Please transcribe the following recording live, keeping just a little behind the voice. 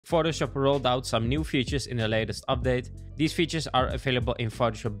Photoshop rolled out some new features in the latest update. These features are available in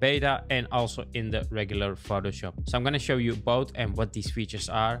Photoshop Beta and also in the regular Photoshop. So I'm going to show you both and what these features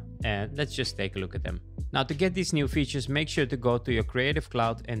are, and let's just take a look at them. Now, to get these new features, make sure to go to your Creative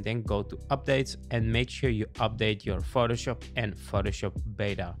Cloud and then go to Updates and make sure you update your Photoshop and Photoshop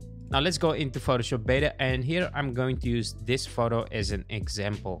Beta. Now let's go into Photoshop Beta, and here I'm going to use this photo as an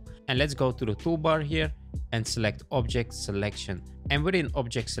example. And let's go to the toolbar here and select Object Selection. And within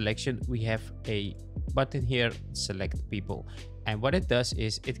Object Selection, we have a button here, Select People. And what it does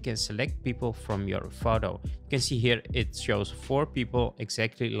is it can select people from your photo. You can see here it shows 4 people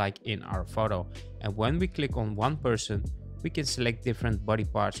exactly like in our photo. And when we click on one person, we can select different body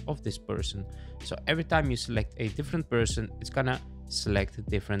parts of this person. So every time you select a different person, it's gonna select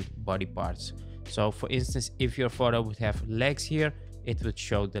different body parts. So for instance, if your photo would have legs here, it would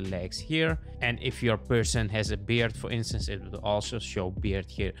show the legs here. And if your person has a beard, for instance, it would also show beard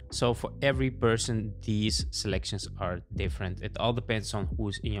here. So for every person, these selections are different. It all depends on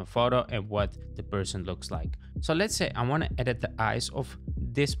who's in your photo and what the person looks like. So let's say I want to edit the eyes of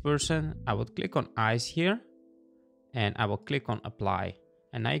this person. I would click on eyes here and I will click on apply.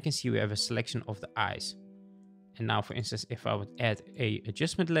 And now you can see we have a selection of the eyes. And now, for instance, if I would add a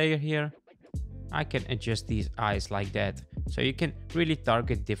adjustment layer here, I can adjust these eyes like that. So you can really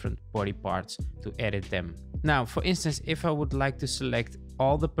target different body parts to edit them. Now, for instance, if I would like to select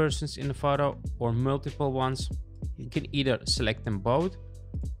all the persons in the photo or multiple ones, you can either select them both,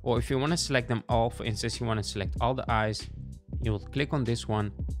 or if you want to select them all, for instance, you want to select all the eyes, you will click on this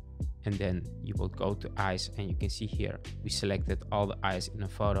one and then you will go to eyes, and you can see here we selected all the eyes in the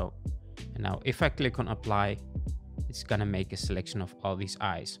photo. And now if I click on apply, it's gonna make a selection of all these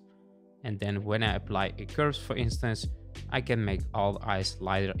eyes. And then when I apply a curve, for instance, I can make all the eyes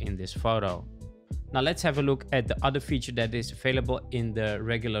lighter in this photo. Now let's have a look at the other feature that is available in the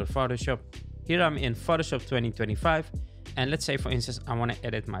regular Photoshop. Here I'm in Photoshop 2025. And let's say, for instance, I want to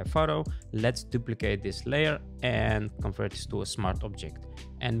edit my photo. Let's duplicate this layer and convert this to a smart object.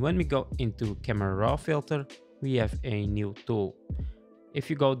 And when we go into Camera Raw filter, we have a new tool. If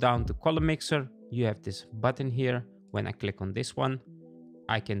you go down to Color Mixer, you have this button here. When I click on this one,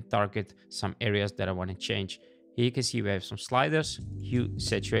 I can target some areas that I want to change. Here you can see we have some sliders, hue,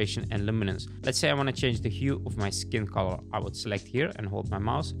 saturation, and luminance. Let's say I want to change the hue of my skin color. I would select here and hold my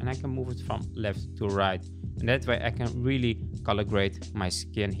mouse, and I can move it from left to right. And that way I can really color grade my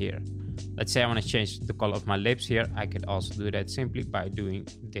skin here. Let's say I want to change the color of my lips here. I could also do that simply by doing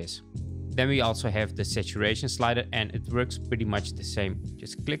this. Then we also have the saturation slider, and it works pretty much the same.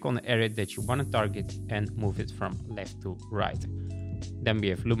 Just click on the area that you want to target and move it from left to right. Then we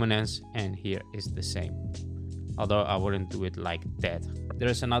have luminance, and here is the same. Although I wouldn't do it like that. There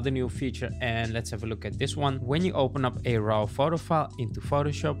is another new feature, and let's have a look at this one. When you open up a raw photo file into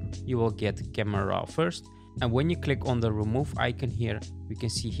Photoshop, you will get Camera Raw first. And when you click on the remove icon here, we can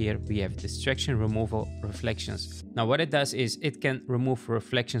see here we have distraction removal reflections. Now what it does is it can remove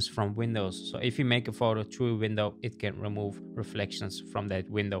reflections from windows. So if you make a photo through a window, it can remove reflections from that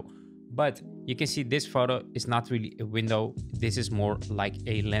window. But you can see this photo is not really a window. This is more like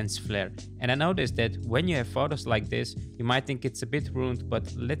a lens flare. And I noticed that when you have photos like this, you might think it's a bit ruined,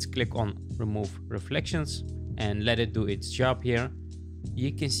 but let's click on remove reflections and let it do its job here.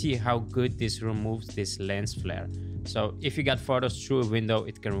 You can see how good this removes this lens flare. So if you got photos through a window,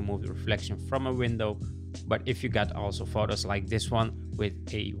 it can remove the reflection from a window. But if you got also photos like this one with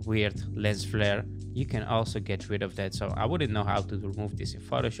a weird lens flare, you can also get rid of that. So I wouldn't know how to remove this in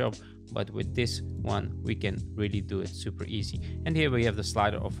Photoshop, but with this one, we can really do it super easy. And here we have the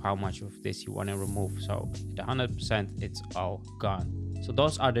slider of how much of this you want to remove. So at 100%, it's all gone. So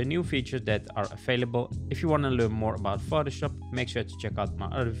those are the new features that are available. If you want to learn more about Photoshop, make sure to check out my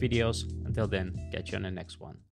other videos. Until then, catch you on the next one.